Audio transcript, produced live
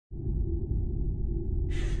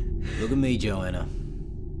Look at me, Joanna.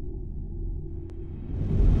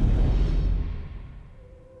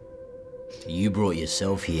 You brought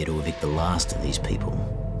yourself here to evict the last of these people.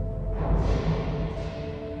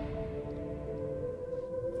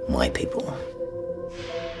 My people.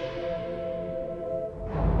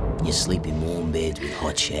 You sleep in warm beds with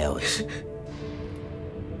hot showers.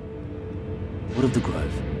 What of the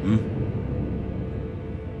Grove,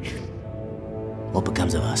 What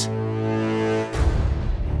becomes of us?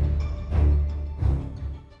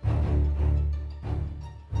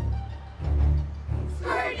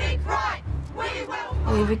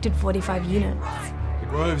 We evicted 45 units. The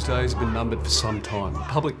Grove's days have been numbered for some time. The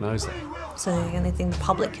public knows that. So the only thing the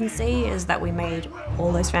public can see is that we made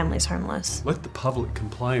all those families homeless. Let the public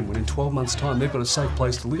complain when in 12 months' time they've got a safe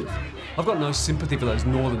place to live. I've got no sympathy for those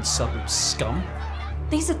northern suburb scum.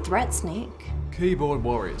 These are threats, Nick. Keyboard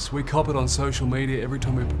warriors. We cop it on social media every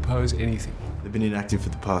time we propose anything. They've been inactive for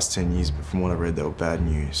the past 10 years, but from what I read, they were bad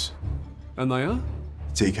news. And they are?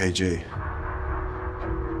 TKG.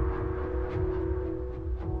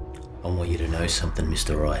 I want you to know something,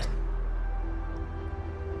 Mr. Wright.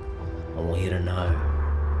 I want you to know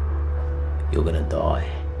you're gonna die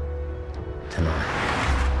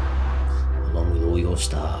tonight, along with all your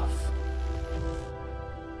staff.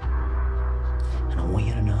 And I want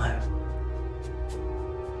you to know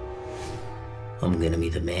I'm gonna be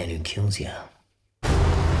the man who kills you.